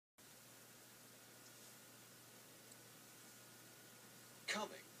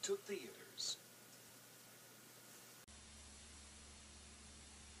to theaters.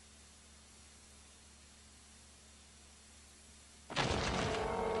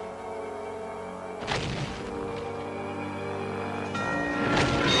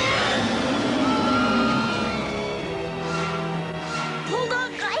 Hold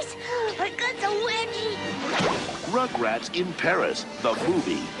on, guys. I got the wedgie. Rugrats in Paris, the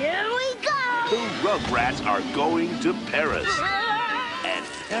movie. Here we go. The Rugrats are going to Paris. And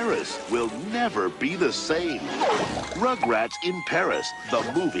Paris will never be the same. Rugrats in Paris, the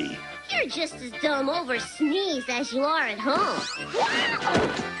movie. You're just as dumb over sneeze as you are at home.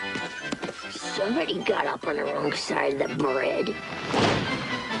 Somebody got up on the wrong side of the bread.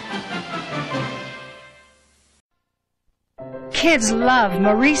 Kids love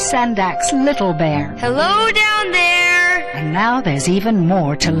Maurice Sendak's Little Bear. Hello down there! And now there's even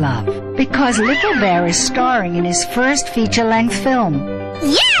more to love. Because Little Bear is starring in his first feature-length film.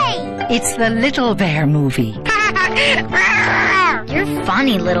 Yay! It's the Little Bear movie. You're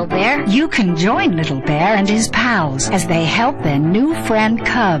funny, Little Bear. You can join Little Bear and his pals as they help their new friend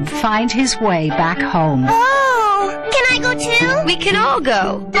Cub find his way back home. Oh! Can I go too? We can all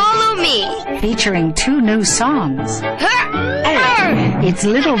go. Follow me. Featuring 2 new songs. It's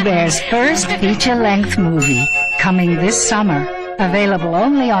Little Bear's first feature-length movie, coming this summer. Available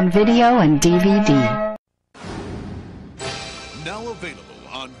only on video and DVD. Now available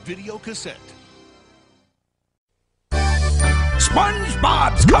on videocassette.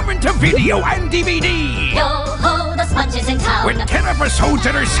 Spongebob's coming to video and DVD! Yo-ho, the sponge is in town. With 10 episodes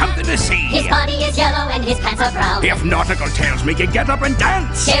that are something to see. His body is yellow and his pants are brown. If nautical tales make you get up and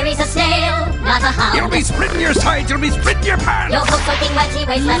dance. Jerry's a snail, not a hound. You'll be splitting your sides, you'll be splitting your pants. Yo-ho, soaking wet, he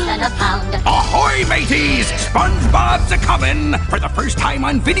weighs less than a pound. Ahoy, mateys! Spongebob's a-comin' for the first time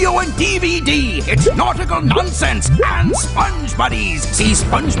on video and DVD. It's nautical nonsense and Sponge Buddies. See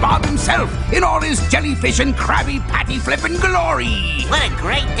SpongeBob himself in all his jellyfish and Krabby Patty flippin' glory. What a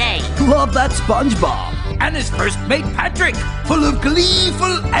great day. Love that SpongeBob. And his first mate Patrick, full of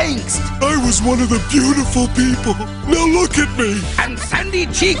gleeful angst. I was one of the beautiful people. Now look at me. And Sandy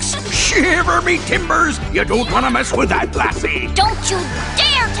Cheeks, shiver me timbers. You don't want to mess with that lassie. Don't you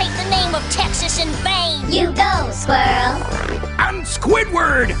dare take the name of Texas in vain. You go, squirrel. And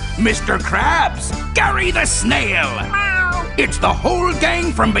Squidward, Mr. Krabs, Gary the Snail. It's the whole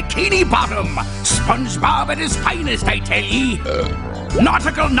gang from Bikini Bottom. SpongeBob at his finest, I tell ye.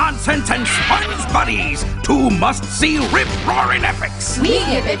 Nautical nonsense and Sponge Buddies, 2 must-see rip-roaring epics. We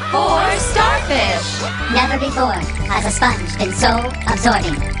give it 4 starfish. Never before has a sponge been so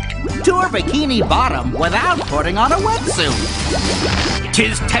absorbing. Tour Bikini Bottom without putting on a wetsuit.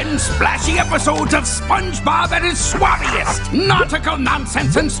 'Tis 10 splashy episodes of SpongeBob at his swabbiest. Nautical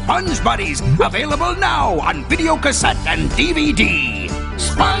nonsense and Sponge Buddies, available now on videocassette and DVD.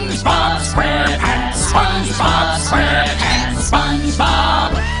 SpongeBob SquarePants, SpongeBob SquarePants,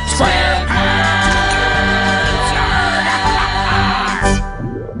 SpongeBob SquarePants.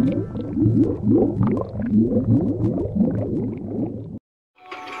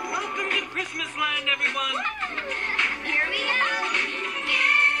 Welcome to Christmas Land, everyone. Here we go.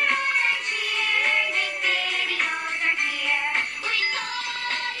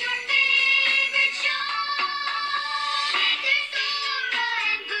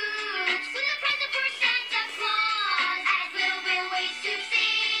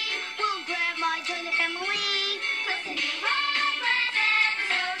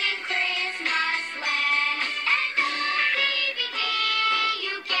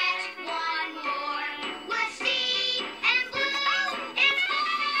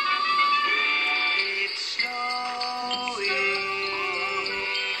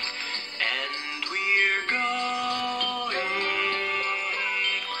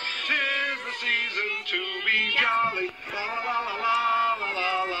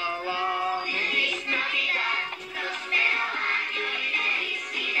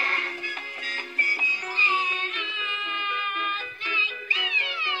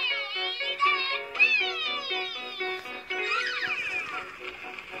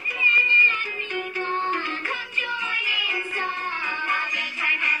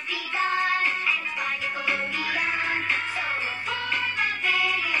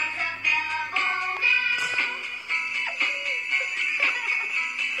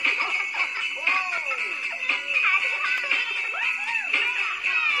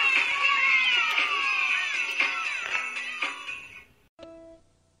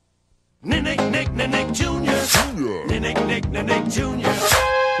 Nick Jr. Nick Jr. Nick Jr.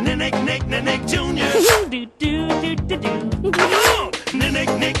 Come on!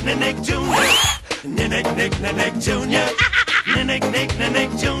 Nick Jr. Nick Jr. Nick, Jr. Nick,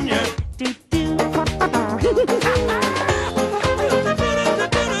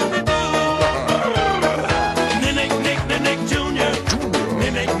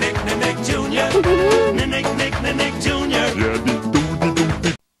 Jr. Nick, Jr.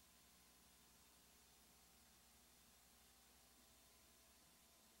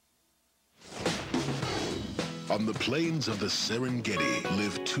 On the plains of the Serengeti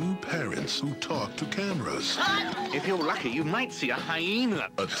live two parents who talk to cameras. If you're lucky, you might see a hyena.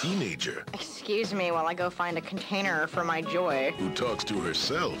 A teenager Excuse me while I go find a container for my joy. who talks to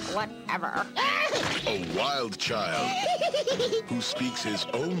herself. Whatever. A wild child who speaks his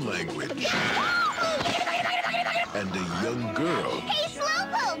own language. And a young girl Hey,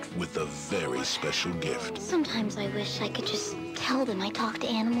 Slowpokes! with a very special gift. Sometimes I wish I could just tell them I talk to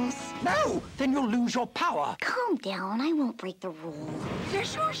animals. No, then you'll lose your power. Calm down, I won't break the rule.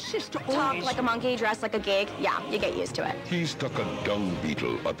 Does your sister Talk always... like a monkey, dress like a gig. Yeah, you get used to it. He stuck a dung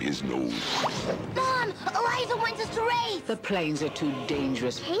beetle up his nose. Mom, Eliza wants us to race. The plains are too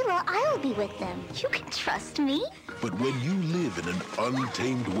dangerous. Kayla, I'll be with them. You can trust me. But when you live in an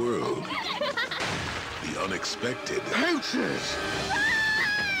untamed world, the unexpected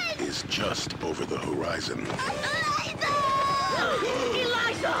is just over the horizon.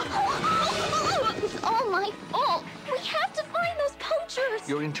 Eliza! It's all my fault. We have to find those poachers.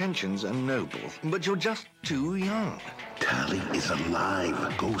 Your intentions are noble, but you're just too young. Tally is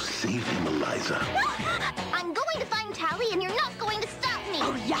alive. Go save him, Eliza. I'm going to find Tally, and you're not going to stop me.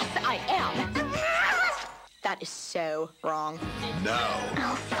 Oh, yes, I am. That is so wrong. Now,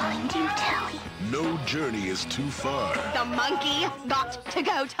 I'll find you, Tally. no journey is too far. The monkey got to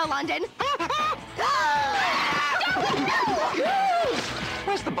go to London.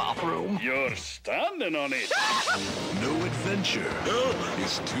 Where's the bathroom? You're standing on it. No adventure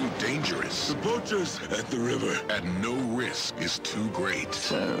is too dangerous. The poachers at the river. And no risk is too great.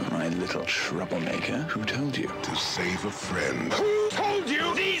 So, my little troublemaker, who told you? To save a friend. Who told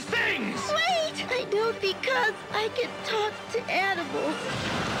you these things? Wait! I know because I can talk to animals.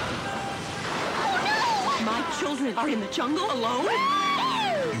 Oh, no! My children are in the jungle alone?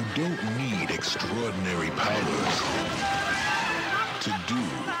 You don't need extraordinary powers to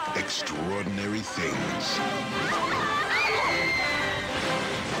do extraordinary things.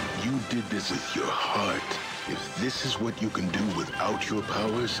 You did this with your heart. If this is what you can do without your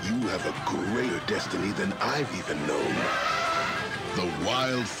powers, you have a greater destiny than I've even known. The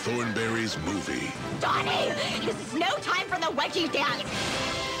Wild Thornberrys movie. Donnie, this is no time for the wedgie dance.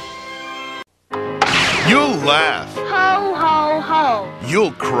 You'll laugh. Ho, ho, ho.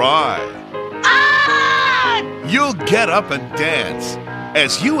 You'll cry. Ah! You'll get up and dance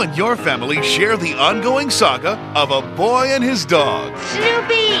as you and your family share the ongoing saga of a boy and his dog,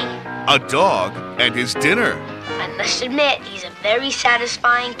 Snoopy! a dog and his dinner, I must admit, he's a very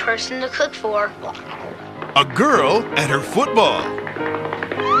satisfying person to cook for. a girl and her football,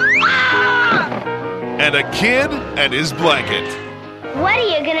 and a kid and his blanket. What are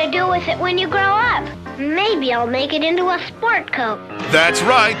you gonna do with it when you grow up? Maybe I'll make it into a sport coat. That's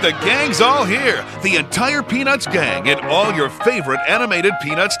right, the gang's all here. The entire Peanuts gang and all your favorite animated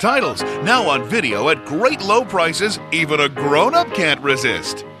Peanuts titles. Now on video at great low prices, even a grown-up can't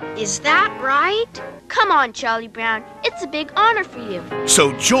resist. Is that right? Come on, Charlie Brown. It's a big honor for you.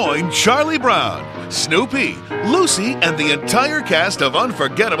 So join Charlie Brown, Snoopy, Lucy, and the entire cast of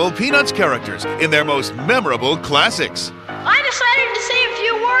unforgettable Peanuts characters in their most memorable classics. I decided to say a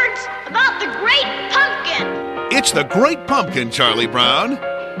few words about the Great Pumpkin. It's the Great Pumpkin, Charlie Brown.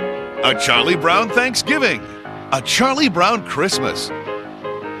 A Charlie Brown Thanksgiving. A Charlie Brown Christmas.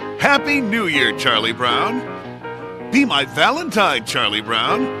 Happy New Year, Charlie Brown. Be my Valentine, Charlie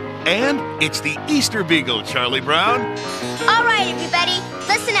Brown. And it's the Easter Beagle, Charlie Brown. All right, everybody,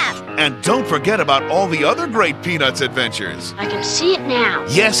 listen up. And don't forget about all the other great Peanuts adventures. I can see it now.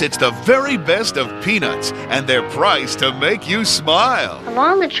 Yes, it's the very best of Peanuts, and they're priced to make you smile. Of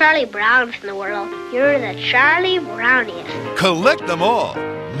all the Charlie Browns in the world, you're the Charlie Browniest. Collect them all,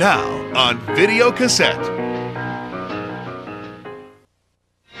 now on video cassette.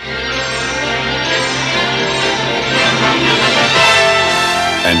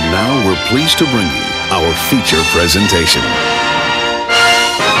 And now we're pleased to bring you our feature presentation.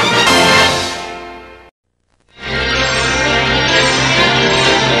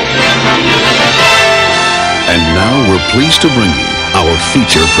 And now we're pleased to bring you our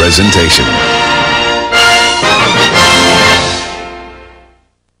feature presentation.